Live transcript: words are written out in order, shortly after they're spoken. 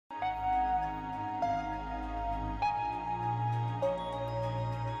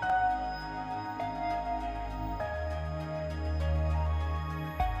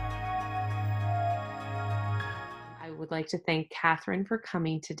would like to thank Catherine for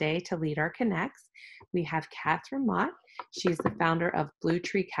coming today to lead our Connects. We have Catherine Mott. She's the founder of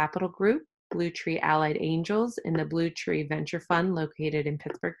BlueTree Capital Group, BlueTree Allied Angels, and the BlueTree Venture Fund located in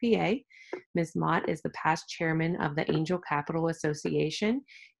Pittsburgh, PA. Ms. Mott is the past chairman of the Angel Capital Association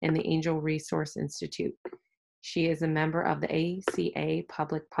and the Angel Resource Institute. She is a member of the ACA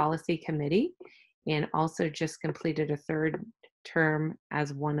Public Policy Committee and also just completed a third term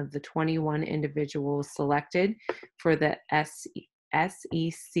as one of the 21 individuals selected for the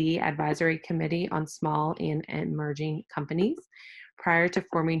SEC Advisory Committee on Small and Emerging Companies. Prior to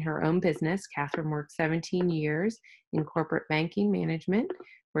forming her own business, Catherine worked 17 years in corporate banking management,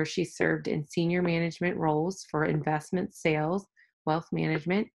 where she served in senior management roles for investment sales, wealth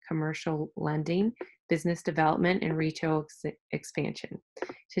management, commercial lending, business development, and retail expansion.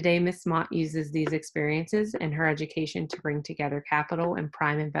 Today, Ms. Mott uses these experiences and her education to bring together capital and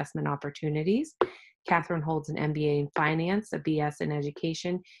prime investment opportunities. Catherine holds an MBA in finance, a BS in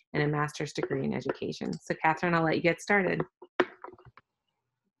education, and a master's degree in education. So Catherine, I'll let you get started.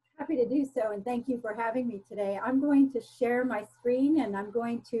 Happy to do so, and thank you for having me today. I'm going to share my screen and I'm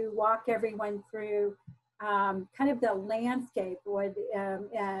going to walk everyone through kind of the landscape, what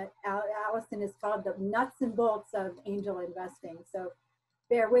Allison has called the nuts and bolts of angel investing. So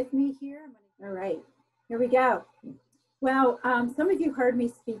bear with me here. All right, here we go. Well, some of you heard me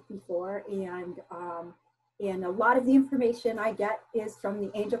speak before, and a lot of the information I get is from the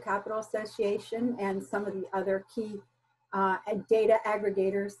Angel Capital Association and some of the other key data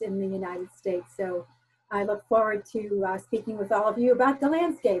aggregators in the United States. So I look forward to speaking with all of you about the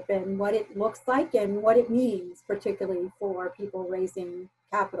landscape and what it looks like and what it means, particularly for people raising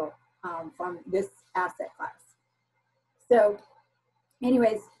capital from this asset class. So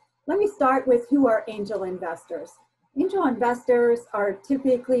anyways, let me start with who are angel investors. Angel investors are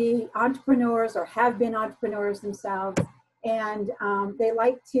typically entrepreneurs or have been entrepreneurs themselves, and they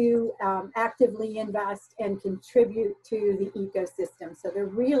like to actively invest and contribute to the ecosystem. So they're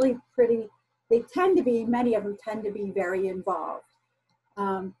really they tend to be, many of them tend to be very involved.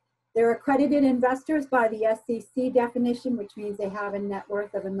 They're accredited investors by the SEC definition, which means they have a net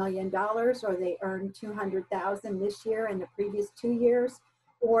worth of $1 million, or they earned $200,000 this year and the previous 2 years.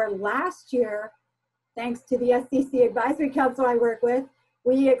 Or last year, thanks to the SEC Advisory Council I work with,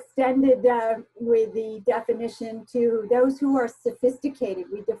 we extended with the definition to those who are sophisticated.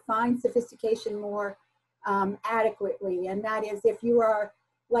 We define sophistication more adequately, and that is if you are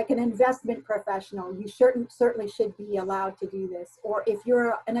like an investment professional, you certainly should be allowed to do this. Or if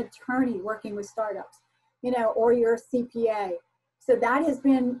you're an attorney working with startups, or you're a CPA. So that has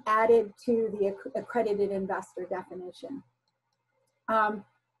been added to the accredited investor definition.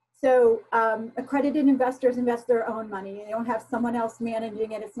 Accredited investors invest their own money. They don't have someone else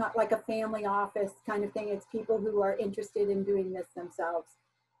managing it. It's not like a family office kind of thing. It's people who are interested in doing this themselves.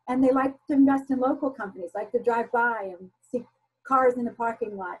 And they like to invest in local companies, like to drive by and see cars in the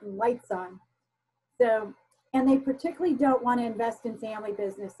parking lot and lights on. So, and they particularly don't want to invest in family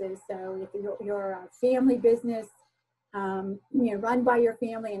businesses. So if you're a family business, run by your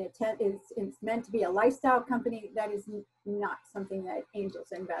family, and it's meant to be a lifestyle company, that is not something that angels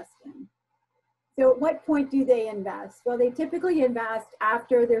invest in. So at what point do they invest? Well, they typically invest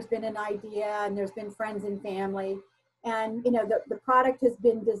after there's been an idea and there's been friends and family, and the product has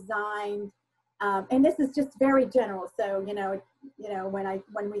been designed. And this is just very general, so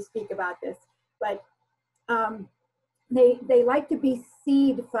when we speak about this, but they like to be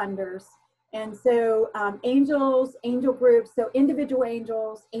seed funders, and so angels, angel groups, so individual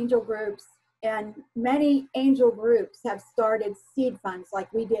angels, angel groups, and many angel groups have started seed funds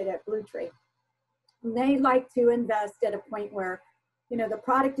like we did at BlueTree. And they like to invest at a point where the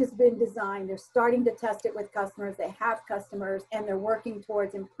product has been designed, they're starting to test it with customers, they have customers, and they're working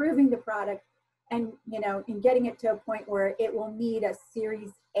towards improving the product and in getting it to a point where it will need a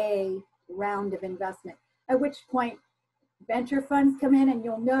Series A round of investment, at which point venture funds come in, and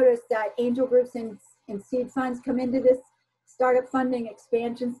you'll notice that angel groups and seed funds come into this startup funding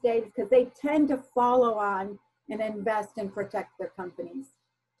expansion stage because they tend to follow on and invest and protect their companies.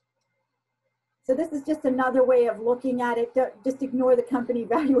 So this is just another way of looking at it. Just ignore the company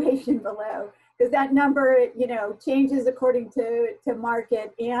valuation below, because that number changes according to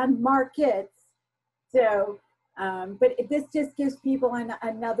market and markets. So, but this just gives people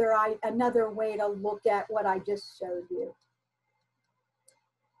another way to look at what I just showed you.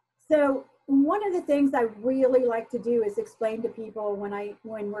 So one of the things I really like to do is explain to people when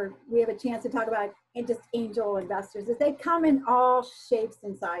we have a chance to talk about just angel investors, is they come in all shapes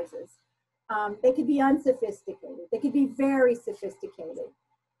and sizes. They could be unsophisticated. They could be very sophisticated.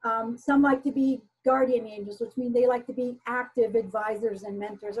 Some like to be guardian angels, which mean they like to be active advisors and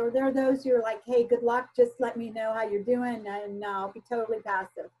mentors, or there are those who are like, hey, good luck, just let me know how you're doing and I'll be totally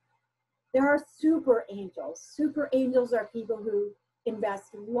passive. There are super angels. Super angels are people who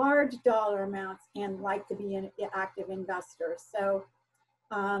invest large dollar amounts and like to be an active investor. So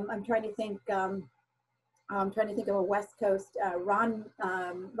I'm trying to think of a West Coast, Ron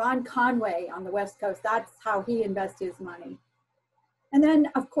Conway on the West Coast. That's how he invests his money. And then,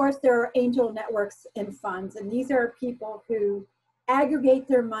 of course, there are angel networks and funds. And these are people who aggregate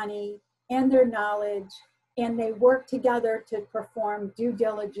their money and their knowledge, and they work together to perform due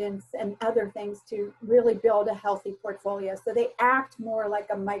diligence and other things to really build a healthy portfolio. So they act more like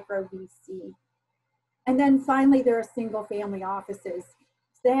a micro VC. And then finally, there are single family offices.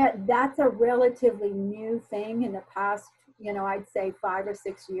 That's a relatively new thing in the past, I'd say 5 or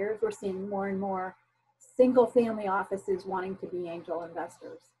 6 years. We're seeing more and more single family offices wanting to be angel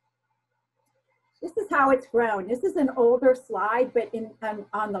investors. This is how it's grown. This is an older slide, but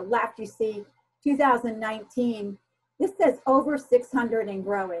on the left, you see 2019. This says over 600 and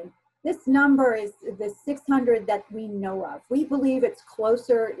growing. This number is the 600 that we know of. We believe it's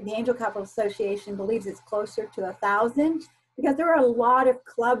closer, the Angel Capital Association believes it's closer to 1,000, because there are a lot of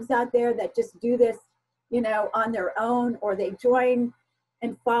clubs out there that just do this, on their own, or they join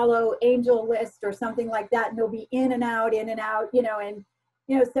and follow Angel List or something like that, and they'll be in and out,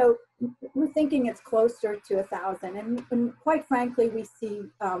 so we're thinking it's closer to 1,000. And quite frankly, we see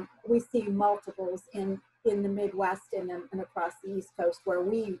multiples in the Midwest and across the East Coast where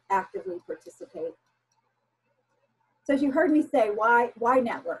we actively participate. So as you heard me say, why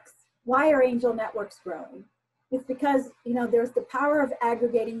networks? Why are angel networks growing? It's because, there's the power of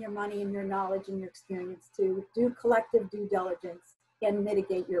aggregating your money and your knowledge and your experience to do collective due diligence and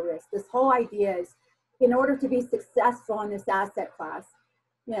mitigate your risk. This whole idea is, in order to be successful in this asset class,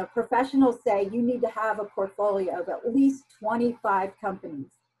 professionals say you need to have a portfolio of at least 25 companies.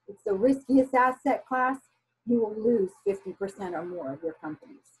 It's the riskiest asset class. You will lose 50% or more of your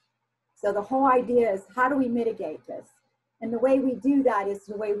companies. So the whole idea is, how do we mitigate this? And the way we do that is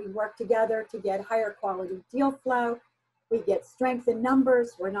the way we work together to get higher quality deal flow. We get strength in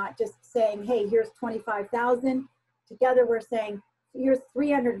numbers. We're not just saying, hey, here's 25,000. Together we're saying, here's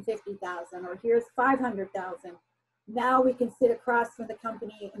 350,000 or here's 500,000. Now we can sit across from the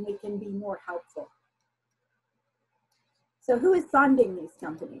company and we can be more helpful. So who is funding these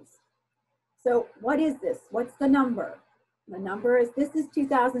companies? So what is this? What's the number? The number is, this is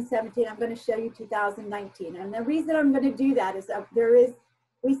 2017. I'm going to show you 2019. And the reason I'm going to do that is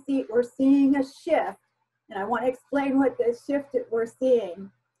we're seeing a shift, and I want to explain what the shift that we're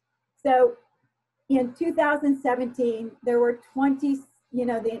seeing. So in 2017, there were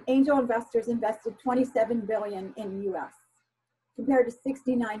the angel investors invested 27 billion in US compared to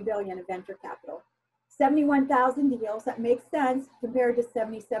 69 billion in venture capital. 71,000 deals, that makes sense, compared to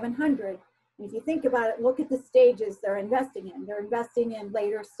 7,700. And if you think about it, look at the stages they're investing in. They're investing in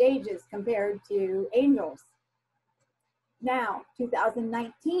later stages compared to angels. Now,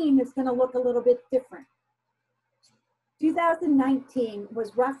 2019 is going to look a little bit different. 2019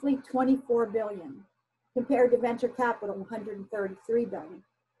 was roughly 24 billion compared to venture capital, 133 billion.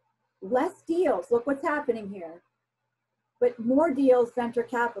 Less deals, look what's happening here, but more deals, venture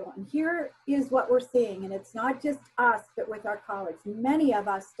capital. And here is what we're seeing, and it's not just us, but with our colleagues. Many of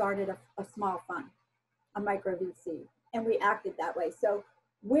us started a small fund, a micro VC, and we acted that way. So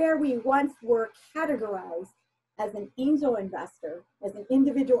where we once were categorized as an angel investor, as an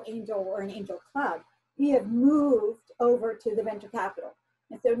individual angel or an angel club, we have moved over to the venture capital.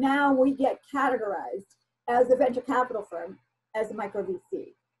 And so now we get categorized as a venture capital firm, as a micro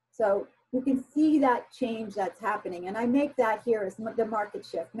VC. So you can see that change that's happening. And I make that here as the market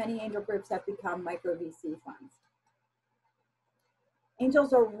shift. Many angel groups have become micro VC funds.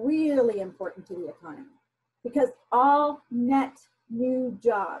 Angels are really important to the economy because all net new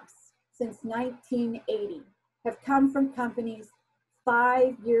jobs since 1980 have come from companies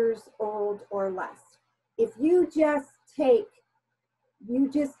 5 years old or less. If you just take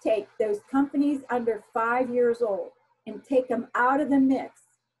those companies under 5 years old and take them out of the mix,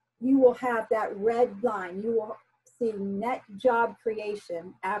 you will have that red line. You will see net job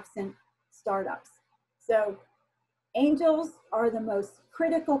creation absent startups. So angels are the most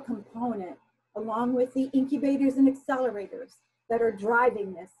critical component, along with the incubators and accelerators that are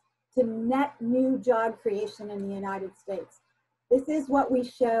driving this to net new job creation in the United States. This is what we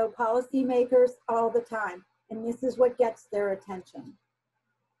show policymakers all the time, and this is what gets their attention.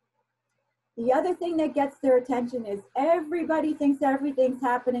 The other thing that gets their attention is everybody thinks everything's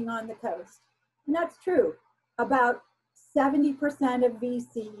happening on the coast. And that's true. About 70% of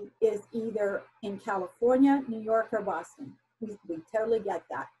VC is either in California, New York, or Boston. We totally get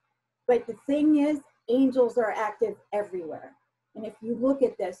that. But the thing is, angels are active everywhere. And if you look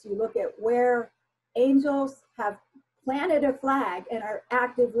at this, you look at where angels have planted a flag and are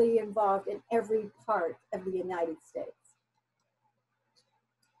actively involved in every part of the United States.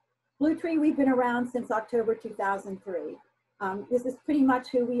 BlueTree, we've been around since October 2003. This is pretty much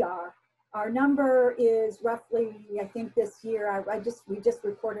who we are. Our number is roughly, I think this year, we just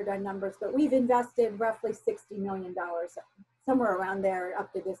reported our numbers, but we've invested roughly $60 million, somewhere around there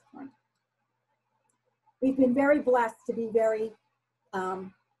up to this point. We've been very blessed to be very,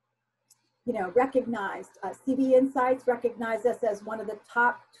 recognized. CB Insights recognized us as one of the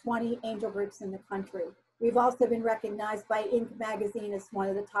top 20 angel groups in the country. We've also been recognized by Inc. magazine as one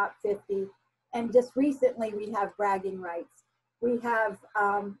of the top 50. And just recently, we have bragging rights. We have,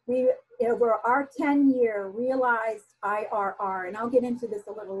 over our 10-year realized IRR, and I'll get into this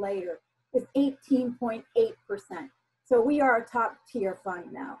a little later, is 18.8%. So we are a top tier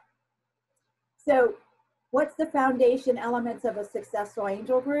fund now. So what's the foundation elements of a successful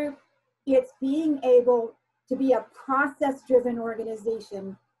angel group? It's being able to be a process-driven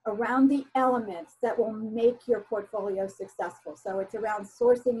organization around the elements that will make your portfolio successful. So it's around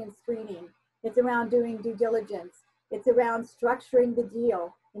sourcing and screening. It's around doing due diligence. It's around structuring the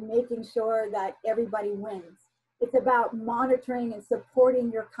deal and making sure that everybody wins. It's about monitoring and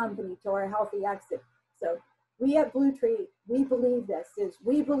supporting your company to a healthy exit. So we at BlueTree, we believe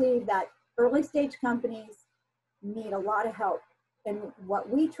we believe that early stage companies need a lot of help. And what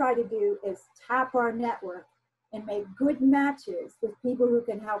we try to do is tap our network and make good matches with people who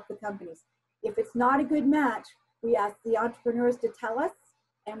can help the companies. If it's not a good match, we ask the entrepreneurs to tell us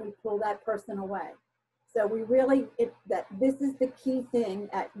and we pull that person away. So we really, this is the key thing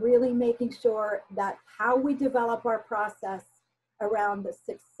at really making sure that how we develop our process around the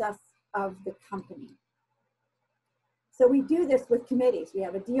success of the company. So we do this with committees. We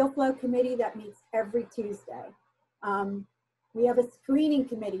have a deal flow committee that meets every Tuesday. We have a screening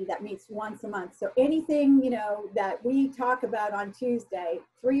committee that meets once a month. So anything, that we talk about on Tuesday,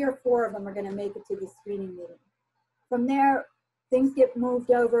 3 or 4 of them are gonna make it to the screening meeting. From there, things get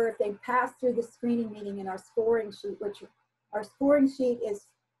moved over. If they pass through the screening meeting in our scoring sheet, which our scoring sheet is,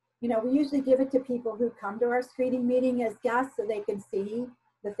 we usually give it to people who come to our screening meeting as guests so they can see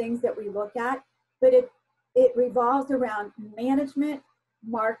the things that we look at. But it revolves around management,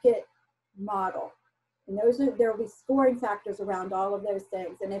 market, model. And there will be scoring factors around all of those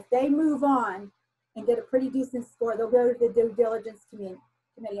things. And if they move on and get a pretty decent score, they'll go to the due diligence committee.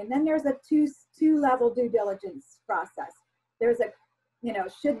 And then there's a two-level due diligence process. There's a,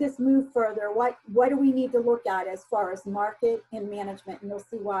 should this move further? What do we need to look at as far as market and management? And you'll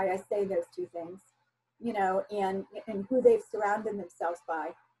see why I say those two things, and who they've surrounded themselves by.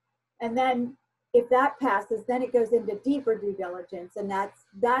 And then if that passes, then it goes into deeper due diligence. And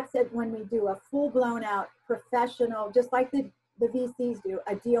that's it when we do a full blown out professional, just like the VCs do,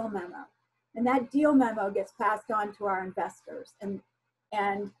 a deal memo. And that deal memo gets passed on to our investors.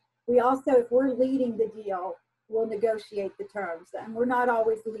 And we also, if we're leading the deal, we'll negotiate the terms. And we're not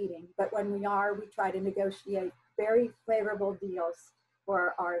always leading, but when we are, we try to negotiate very favorable deals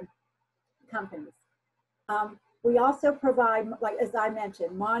for our companies. We also provide, like as I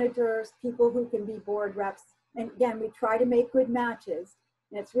mentioned, monitors, people who can be board reps. And again, we try to make good matches.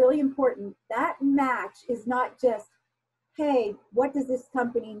 And it's really important. That match is not just, hey, what does this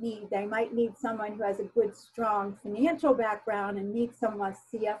company need? They might need someone who has a good, strong financial background and need someone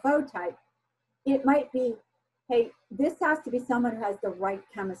CFO type. It might be, hey, this has to be someone who has the right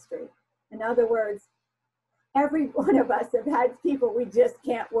chemistry. In other words, every one of us have had people we just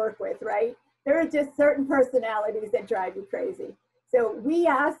can't work with, right? There are just certain personalities that drive you crazy. So we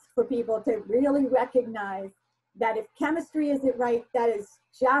ask for people to really recognize that if chemistry isn't right, that is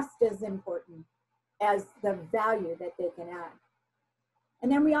just as important as the value that they can add.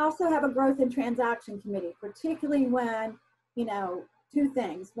 And then we also have a growth and transaction committee, particularly when, 2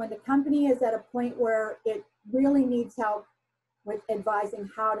 things. When the company is at a point where it really needs help with advising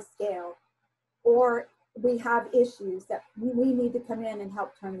how to scale, or we have issues that we need to come in and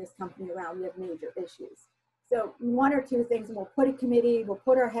help turn this company around. We have major issues. So 1 or 2 things, and we'll put a committee, we'll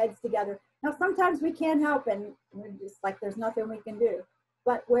put our heads together. Now, sometimes we can't help and we're just like, there's nothing we can do.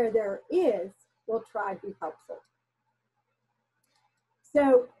 But where there is, we'll try to be helpful.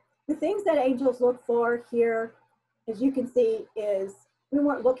 So the things that angels look for here, as you can see, is we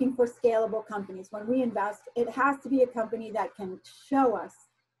weren't looking for scalable companies. When we invest, it has to be a company that can show us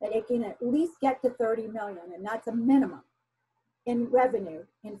that it can at least get to 30 million, and that's a minimum in revenue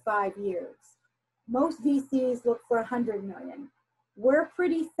in 5 years. Most VCs look for 100 million. We're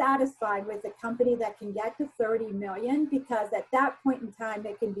pretty satisfied with a company that can get to 30 million, because at that point in time,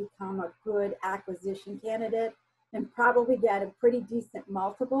 it can become a good acquisition candidate and probably get a pretty decent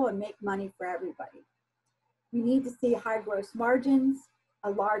multiple and make money for everybody. We need to see high gross margins, a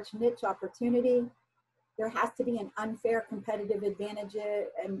large niche opportunity. There has to be an unfair competitive advantage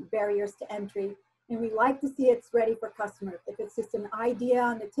and barriers to entry. And we like to see it's ready for customers. If it's just an idea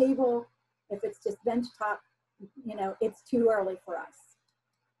on the table, if it's just benchtop, you know, it's too early for us.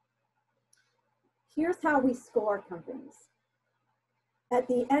 Here's how we score companies. At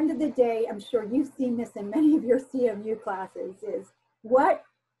the end of the day, I'm sure you've seen this in many of your CMU classes, is what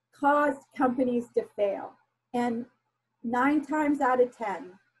caused companies to fail? And 9 times out of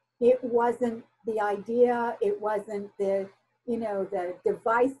 10, it wasn't the idea, it wasn't the, you know, the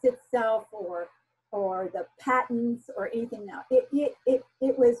device itself or the patents or anything else.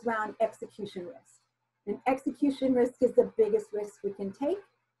 It was around execution risk. And execution risk is the biggest risk we can take,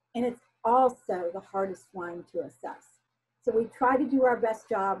 and it's also the hardest one to assess. So we try to do our best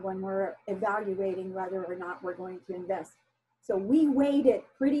job when we're evaluating whether or not we're going to invest. So we weighed it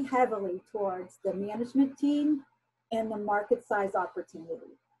pretty heavily towards the management team and the market size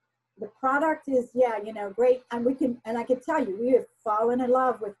opportunity. The product is, yeah, you know, great. And I can tell you, we have fallen in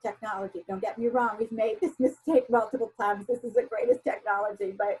love with technology. Don't get me wrong. We've made this mistake multiple times. This is the greatest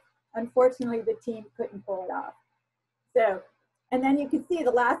technology, but unfortunately the team couldn't pull it off. So, and then you can see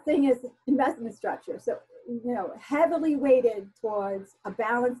the last thing is investment structure. So, you know, heavily weighted towards a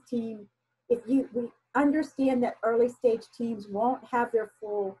balanced team. We understand that early stage teams won't have their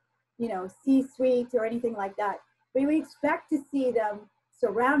full, you know, C-suite or anything like that, but we expect to see them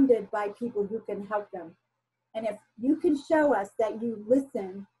surrounded by people who can help them. And if you can show us that you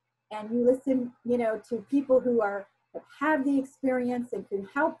listen, and you listen, you know, to people who have the experience and can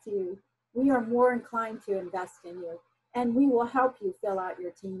help you, we are more inclined to invest in you. And we will help you fill out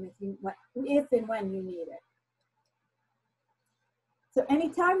your team if and when you need it. So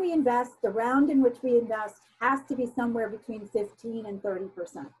anytime we invest, the round in which we invest has to be somewhere between 15 and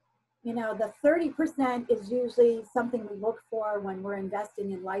 30%. You know, the 30% is usually something we look for when we're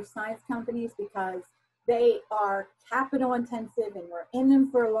investing in life science companies, because they are capital intensive and we're in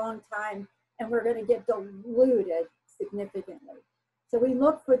them for a long time and we're going to get diluted significantly. So we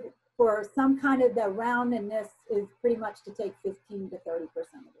look for some kind of the round, and this is pretty much to take 15 to 30% of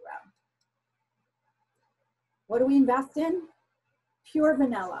the round. What do we invest in? Pure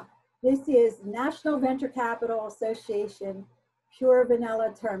vanilla. This is National Venture Capital Association pure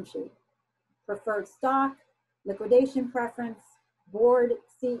vanilla term sheet. Preferred stock, liquidation preference, board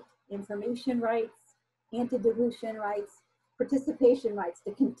seat, information rights, anti-dilution rights, participation rights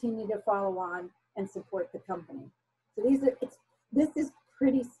to continue to follow on and support the company. So this is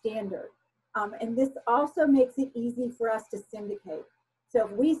pretty standard. And this also makes it easy for us to syndicate. So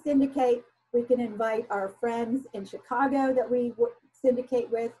if we syndicate, we can invite our friends in Chicago that we syndicate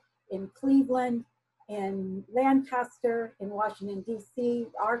with, in Cleveland, in Lancaster, in Washington, D.C.,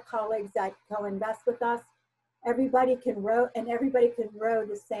 our colleagues that co-invest with us. Everybody can row, and everybody can row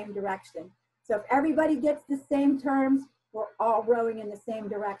the same direction. So if everybody gets the same terms, we're all rowing in the same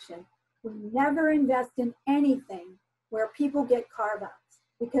direction. We never invest in anything where people get carve-outs,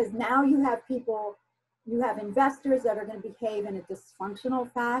 because now you have investors that are going to behave in a dysfunctional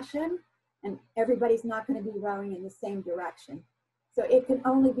fashion, and everybody's not going to be rowing in the same direction. So it can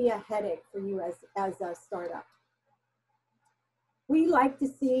only be a headache for you as a startup. We like to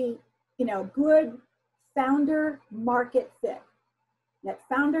see, you know, good founder market fit. That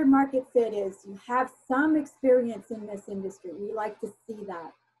founder market fit is you have some experience in this industry. We like to see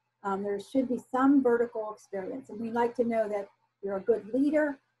that. There should be some vertical experience, and we like to know that you're a good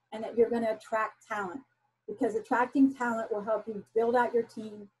leader and that you're going to attract talent, because attracting talent will help you build out your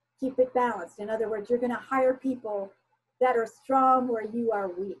team, keep it balanced. In other words, you're going to hire people that are strong where you are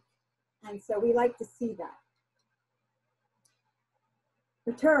weak. And so we like to see that.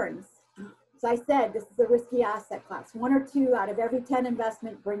 Returns. As I said, this is a risky asset class. 1 or 2 out of every 10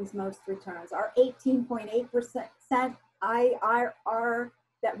 investment brings most returns. Our 18.8% IRR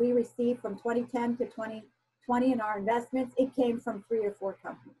that we received from 2010 to 2020 in our investments, it came from 3 or 4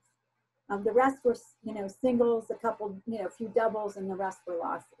 companies. The rest were, you know, singles, a couple, you know, a few doubles, and the rest were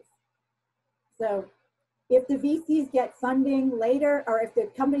losses. So if the VCs get funding later, or if the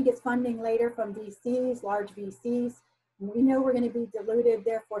company gets funding later from VCs, large VCs, we know we're going to be diluted.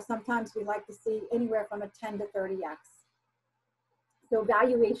 Therefore, sometimes we like to see anywhere from a 10 to 30x. So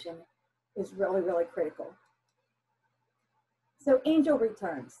valuation is really, really critical. So angel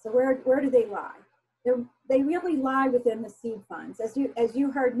returns. So where do they lie? They really lie within the seed funds. As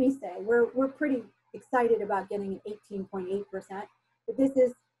you heard me say, we're pretty excited about getting an 18.8%. But this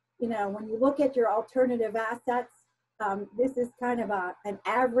is, you know, when you look at your alternative assets, this is kind of an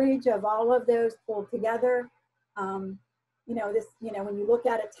average of all of those pulled together. You know, this, you know, when you look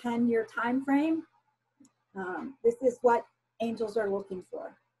at a 10-year time frame, this is what angels are looking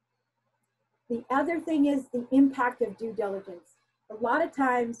for. The other thing is the impact of due diligence. A lot of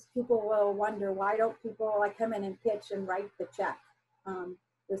times people will wonder, why don't people like come in and pitch and write the check?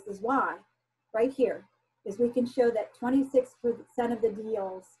 This is why. Right here is we can show that 26% of the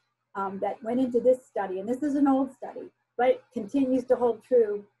deals that went into this study, and this is an old study, but it continues to hold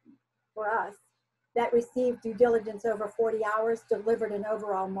true for us, that received due diligence over 40 hours delivered an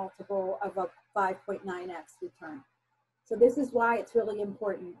overall multiple of a 5.9x return. So this is why it's really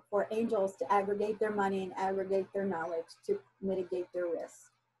important for angels to aggregate their money and aggregate their knowledge to mitigate their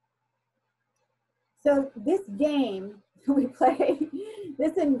risk. So this game we play,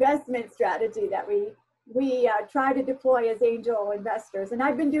 this investment strategy that we try to deploy as angel investors, and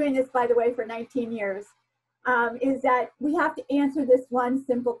I've been doing this, by the way, for 19 years, is that we have to answer this one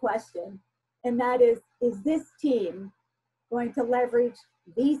simple question, and that is this team going to leverage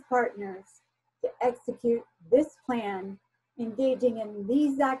these partners to execute this plan, engaging in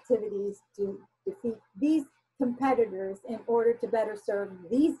these activities to defeat these competitors in order to better serve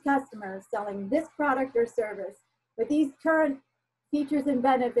these customers selling this product or service with these current features and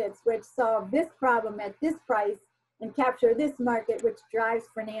benefits which solve this problem at this price and capture this market which drives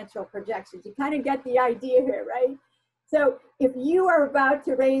financial projections. You kind of get the idea here, right? So if you are about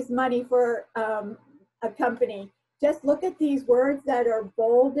to raise money for a company, just look at these words that are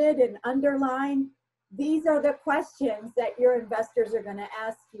bolded and underlined. These are the questions that your investors are going to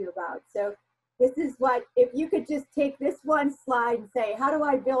ask you about. So this is what, if you could just take this one slide and say, how do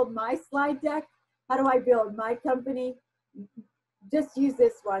I build my slide deck? How do I build my company? Just use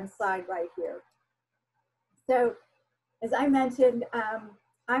this one slide right here. So as I mentioned,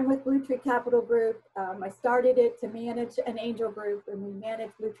 I'm with BlueTree Capital Group. I started it to manage an angel group, and we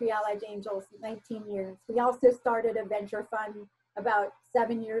managed BlueTree Allied Angels 19 years. We also started a venture fund about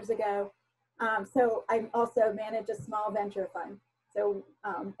 7 years ago. So I also manage a small venture fund. So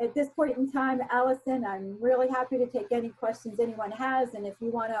at this point in time, Allison, I'm really happy to take any questions anyone has. And if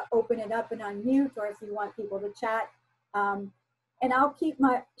you want to open it up and unmute, or if you want people to chat, and I'll keep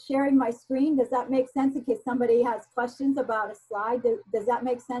sharing my screen. Does that make sense in case somebody has questions about a slide? Does that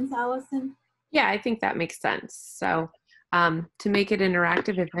make sense, Allison? Yeah, I think that makes sense. So to make it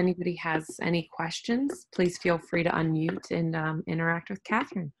interactive, if anybody has any questions, please feel free to unmute and interact with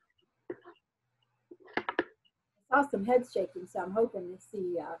Catherine. I saw some heads shaking, so I'm hoping to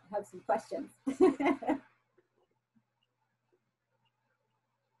see, have some questions.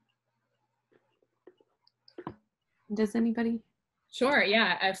 Does anybody? Sure,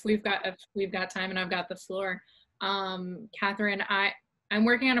 yeah, if we've got time and I've got the floor. Catherine, I'm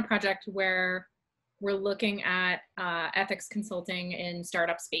working on a project where we're looking at ethics consulting in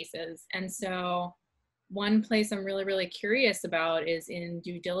startup spaces. And so one place I'm really, really curious about is in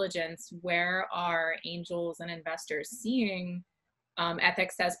due diligence. Where are angels and investors seeing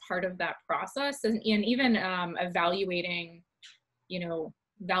ethics as part of that process, and even evaluating, you know,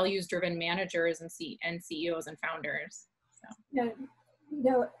 values-driven managers and CEOs and founders? So. Yeah, you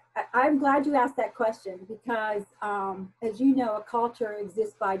know, I'm glad you asked that question because, as you know, a culture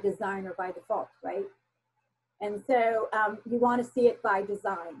exists by design or by default, right? And so you want to see it by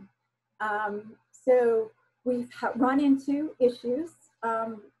design. So we've run into issues.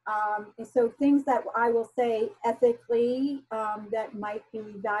 So things that I will say ethically that might be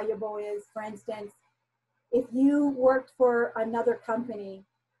valuable is, for instance, if you worked for another company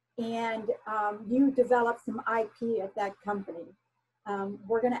and you develop some IP at that company,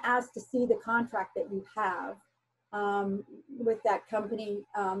 we're going to ask to see the contract that you have with that company.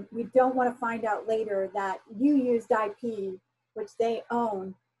 We don't want to find out later that you used IP, which they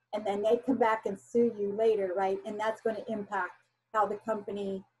own, and then they come back and sue you later, right? And that's going to impact how the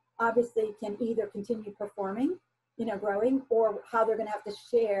company obviously can either continue performing, you know, growing, or how they're going to have to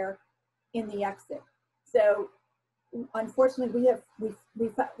share in the exit. So unfortunately,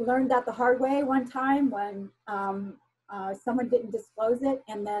 we've learned that the hard way one time when someone didn't disclose it,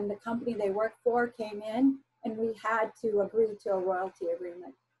 and then the company they worked for came in, and we had to agree to a royalty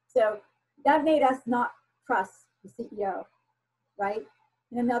agreement. So that made us not trust the CEO, right?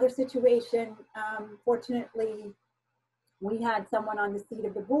 In another situation, fortunately, we had someone on the seat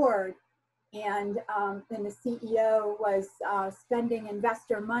of the board, and then the CEO was spending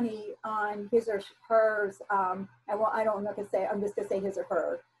investor money on his or hers. I don't know if to say, I'm just gonna say his or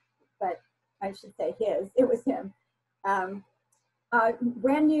her, but I should say his. It was him.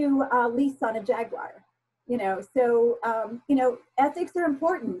 brand new lease on a Jaguar. You know, so, you know, ethics are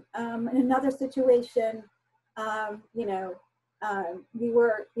important. In another situation, you know, we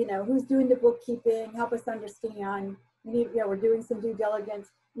were, you know, who's doing the bookkeeping, help us understand. We need, you know, we're doing some due diligence.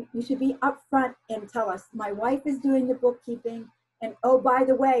 You should be upfront and tell us, my wife is doing the bookkeeping. And oh, by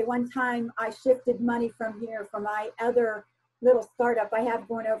the way, one time I shifted money from here, from my other little startup I have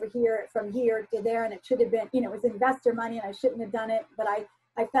going over here, from here to there, and it should have been, you know, it was investor money and I shouldn't have done it, but I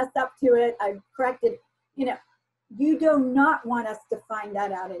fessed up to it, I corrected, you know. You do not want us to find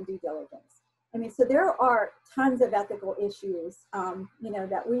that out in due diligence. I mean, so there are tons of ethical issues, you know,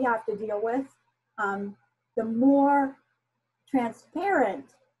 that we have to deal with. The more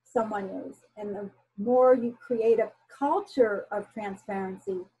transparent someone is, and the more you create a culture of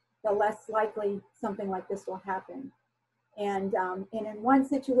transparency, the less likely something like this will happen. And in one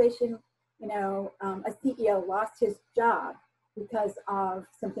situation, you know, a CEO lost his job because of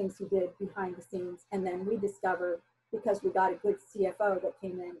some things he did behind the scenes. And then we discovered, because we got a good CFO that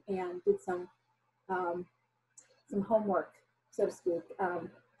came in and did some homework, so to speak,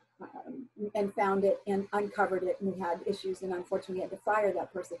 and found it and uncovered it, and we had issues, and unfortunately we had to fire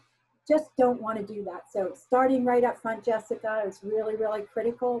that person. Just don't want to do that. So starting right up front, Jessica, is really, really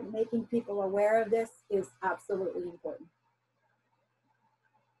critical. Making people aware of this is absolutely important.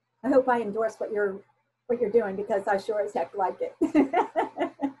 I hope I endorse what you're doing, because I sure as heck like it.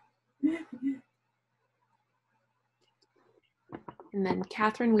 And then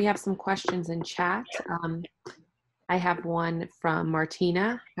Catherine, we have some questions in chat. I have one from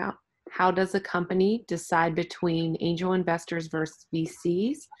Martina. How does a company decide between angel investors versus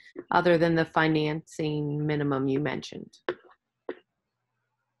VCs, other than the financing minimum you mentioned?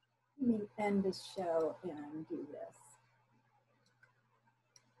 Let me end this show and do this.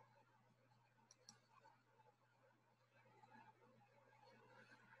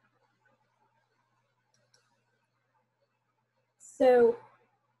 So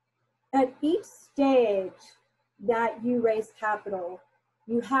at each stage that you raise capital,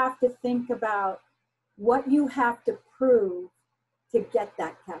 you have to think about what you have to prove to get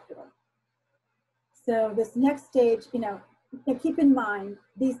that capital. So this next stage, you know, and keep in mind,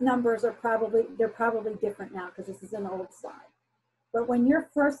 these numbers are probably different now, because this is an old slide. But when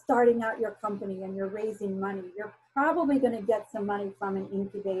you're first starting out your company and you're raising money, you're probably going to get some money from an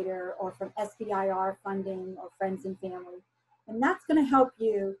incubator or from SBIR funding or friends and family. And that's going to help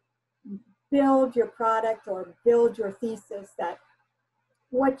you build your product or build your thesis that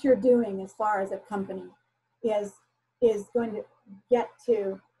what you're doing as far as a company is going to get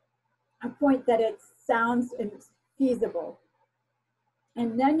to a point that it sounds feasible.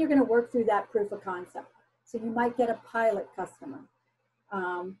 And then you're going to work through that proof of concept. So you might get a pilot customer.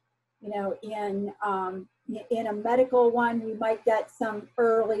 You know, in a medical one, you might get some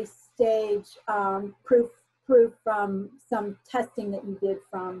early stage proof from some testing that you did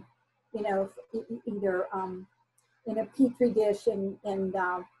from, you know, either in a petri dish and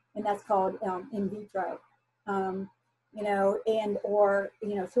that's called in vitro, you know, or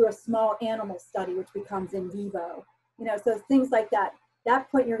you know, through a small animal study, which becomes in vivo, you know, so things like that. That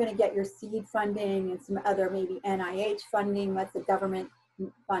point, you're going to get your seed funding and some other maybe NIH funding, that's the government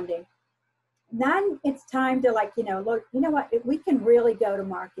funding. Then it's time to, like, you know, look, you know what, we can really go to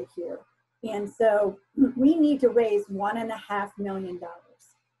market here. And so we need to raise $1.5 million.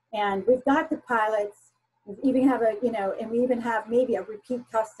 And we've got the pilots, we even have a, you know, and we even have maybe a repeat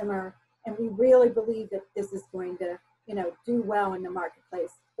customer, and we really believe that this is going to, you know, do well in the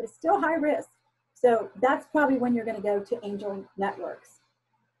marketplace, but it's still high risk. So that's probably when you're going to go to angel networks.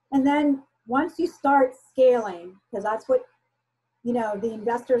 And then once you start scaling, because that's what, you know, the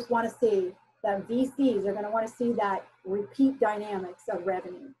investors want to see, the VCs are going to want to see that repeat dynamics of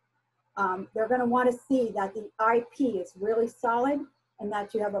revenue. They're going to want to see that the IP is really solid, and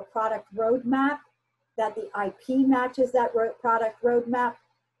that you have a product roadmap, that the IP matches that product roadmap.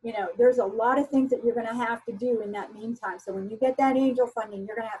 You know, there's a lot of things that you're going to have to do in that meantime. So when you get that angel funding,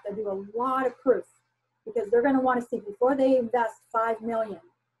 you're going to have to do a lot of proof, because they're going to want to see, before they invest $5 million,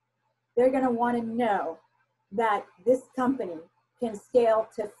 they're going to want to know that this company can scale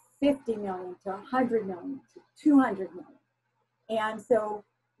to 50 million, to 100 million, to 200 million. And so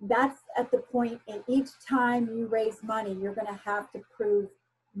that's at the point, and each time you raise money, you're going to have to prove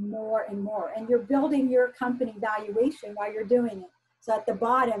more and more. And you're building your company valuation while you're doing it. So at the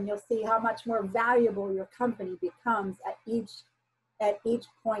bottom, you'll see how much more valuable your company becomes at each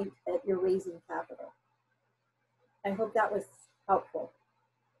point that you're raising capital. I hope that was helpful.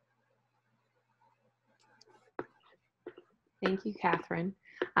 Thank you, Catherine.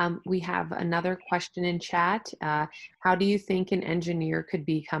 We have another question in chat. How do you think an engineer could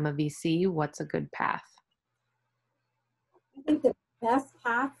become a VC? What's a good path? I think the best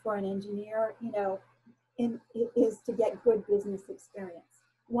path for an engineer, is to get good business experience.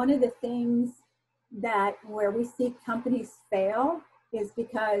 One of the things that where we see companies fail is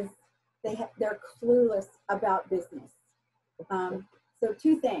because they're clueless about business. So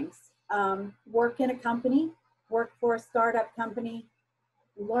two things, work in a company, work for a startup company,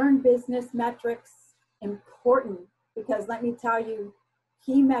 learn business metrics, important, because let me tell you,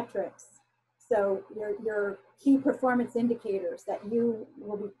 key metrics. So your key performance indicators that you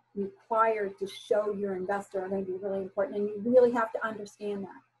will be required to show your investor are going to be really important. And you really have to understand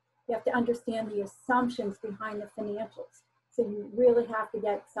that. You have to understand the assumptions behind the financials. So you really have to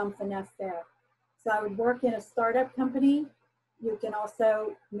get some finesse there. So I would work in a startup company. You can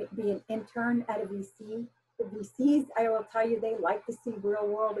also be an intern at a VC. The VCs, I will tell you, they like to see real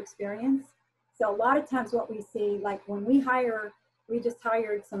world experience. So a lot of times what we see, like when we just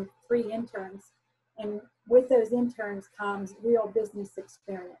hired 3 interns, and with those interns comes real business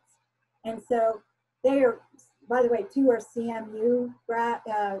experience. And so they are, by the way, 2 are CMU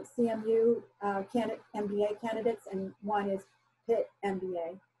MBA candidates, and 1 is Pitt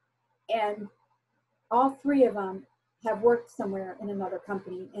MBA. And all 3 of them have worked somewhere in another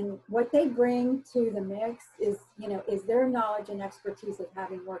company. And what they bring to the mix is, is their knowledge and expertise of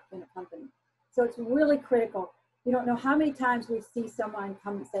having worked in a company. So it's really critical. You don't know how many times we see someone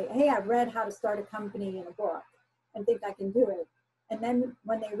come and say, hey, I've read how to start a company in a book and think I can do it. And then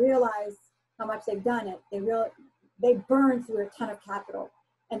when they realize how much they've done it, they burn through a ton of capital.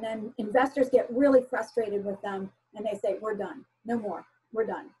 And then investors get really frustrated with them and they say, we're done, no more, we're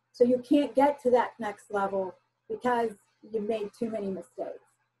done. So you can't get to that next level because you made too many mistakes.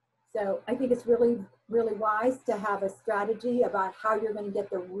 So I think it's really, really wise to have a strategy about how you're going to get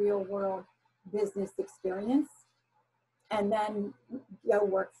the real world business experience, and then go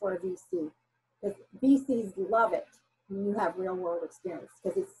work for a VC, because VCs love it when you have real world experience,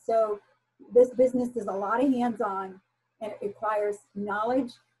 because this business is a lot of hands-on, and it requires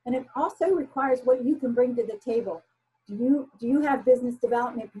knowledge, and it also requires what you can bring to the table. Do you have business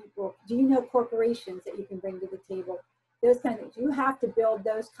development people? Do you know corporations that you can bring to the table? Those kind of things. You have to build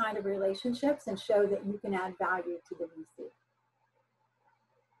those kind of relationships and show that you can add value to the VC.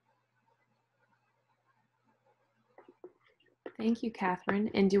 Thank you, Catherine.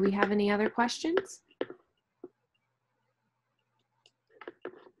 And do we have any other questions?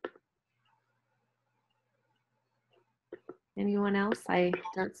 Anyone else? I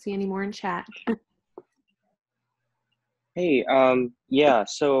don't see any more in chat. Hey, yeah,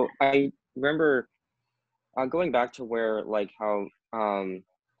 so I remember going back to where how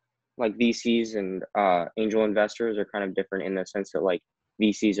like VCs and angel investors are kind of different in the sense that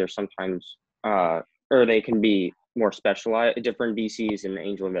VCs are sometimes or they can be more specialized. Different VCs and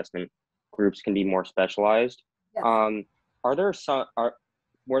angel investment groups can be more specialized. Yes.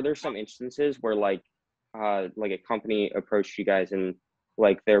 Were there some instances where a company approached you guys and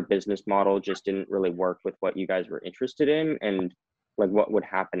their business model just didn't really work with what you guys were interested in, and what would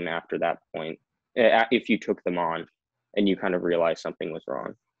happen after that point if you took them on and you kind of realized something was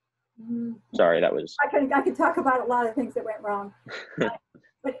wrong? Mm-hmm. Sorry, that was. I could talk about a lot of things that went wrong,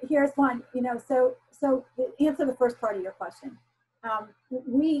 but here's one. So to answer the first part of your question,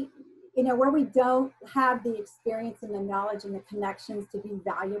 where we don't have the experience and the knowledge and the connections to be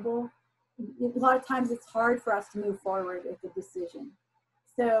valuable, a lot of times it's hard for us to move forward with the decision.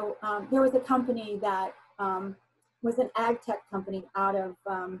 So there was a company that was an ag tech company out of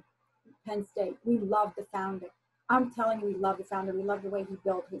Penn State. We loved the founder. I'm telling you, we loved the founder. We loved the way he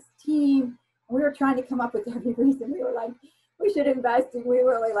built his team. We were trying to come up with every reason. We were like, we should invest, and we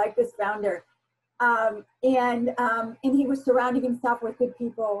really like this founder. And he was surrounding himself with good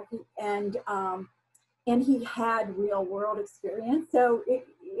people, and he had real world experience. So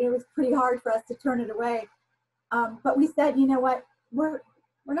it was pretty hard for us to turn it away. But we said, you know what, we're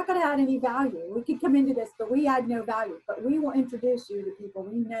not going to add any value. We could come into this, but we add no value. But we will introduce you to people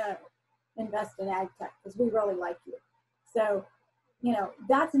we know invest in ag tech because we really like you. So,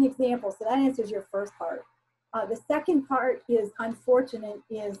 that's an example. So that answers your first part. The second part is unfortunate,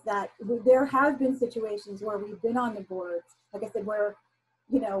 is that there have been situations where we've been on the boards, like I said, where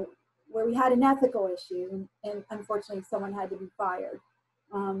we had an ethical issue, and unfortunately someone had to be fired.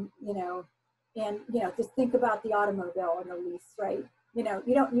 Just think about the automobile and the lease, right? You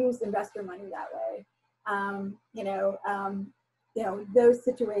don't use investor money that way. Those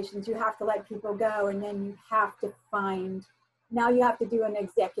situations, you have to let people go, and then you have to now you have to do an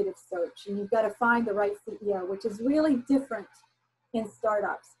executive search, and you've got to find the right CEO, which is really different in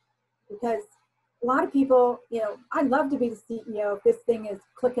startups, because a lot of people, I'd love to be the CEO if this thing is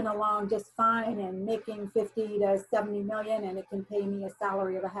clicking along just fine and making 50 to 70 million, and it can pay me a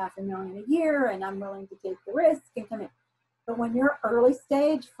salary of $500,000 a year, and I'm willing to take the risk and come in. But when you're early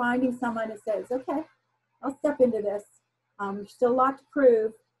stage, finding someone that says, okay, I'll step into this. There's still a lot to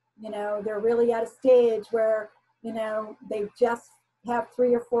prove. They're really at a stage where, they just have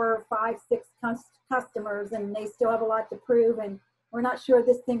 3 or 4 or 5, 6 customers, and they still have a lot to prove. And we're not sure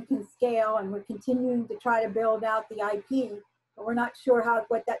this thing can scale, and we're continuing to try to build out the IP, but we're not sure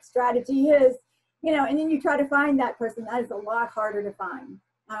what that strategy is, and then you try to find that person. That is a lot harder to find.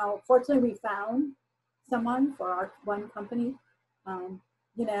 Fortunately, we found someone for our one company, and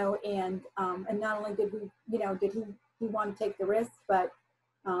not only did he want to take the risk, but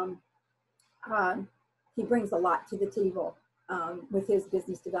he brings a lot to the table with his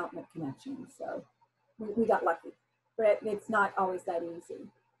business development connections. So we got lucky. But it's not always that easy.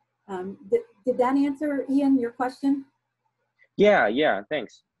 Did that answer, Ian, your question? Yeah,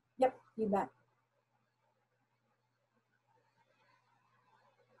 thanks. Yep, you bet.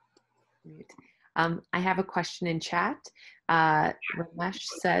 Great. I have a question in chat. Ramesh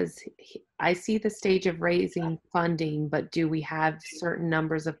says, I see the stage of raising funding, but do we have certain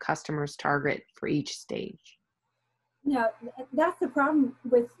numbers of customers target for each stage? That's the problem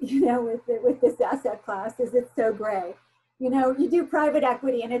with this asset class, is it's so gray. You do private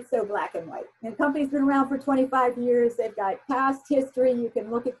equity and it's so black and white. And the company's been around for 25 years. They've got past history. You can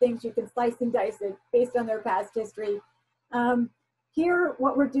look at things, you can slice and dice it based on their past history. Here,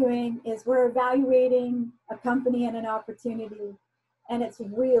 what we're doing is we're evaluating a company and an opportunity, and it's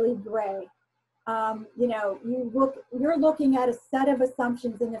really gray. You're looking at a set of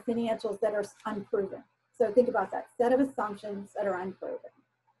assumptions in the financials that are unproven. So think about that set of assumptions that are unproven.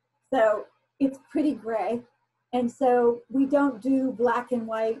 So it's pretty gray. And so we don't do black and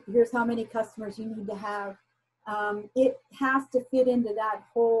white, here's how many customers you need to have. It has to fit into that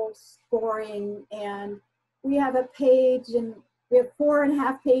whole scoring. And we have a page, and we have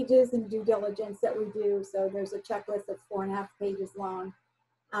 4.5 pages in due diligence that we do. So there's a checklist that's 4.5 pages long.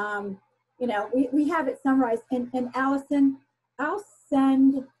 We have it summarized. And Allison, I'll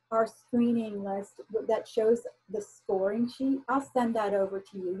send our screening list that shows the scoring sheet. I'll send that over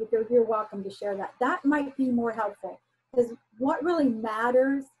to you. You're welcome to share that. That might be more helpful, because what really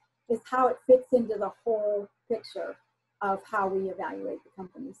matters is how it fits into the whole picture of how we evaluate the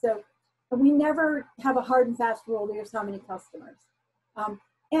company. So we never have a hard and fast rule, here's how many customers.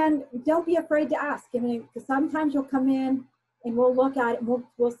 And don't be afraid to ask. Because sometimes you'll come in and we'll look at it and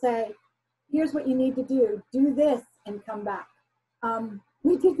we'll say, here's what you need to do this and come back.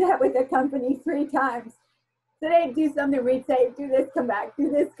 We did that with a company 3 times. So they'd do something, we'd say, do this, come back,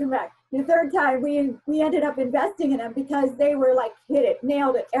 do this, come back. The 3rd time, we ended up investing in them because they were like, hit it,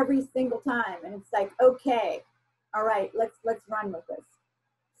 nailed it every single time. And it's like, okay, all right, let's run with this.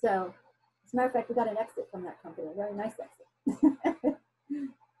 So, as a matter of fact, we got an exit from that company, a very nice exit.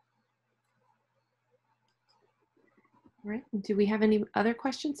 All right, do we have any other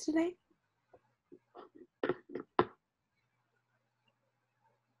questions today?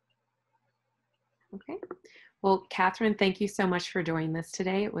 Okay. Well, Catherine, thank you so much for doing this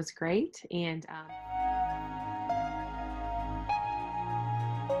today. It was great. And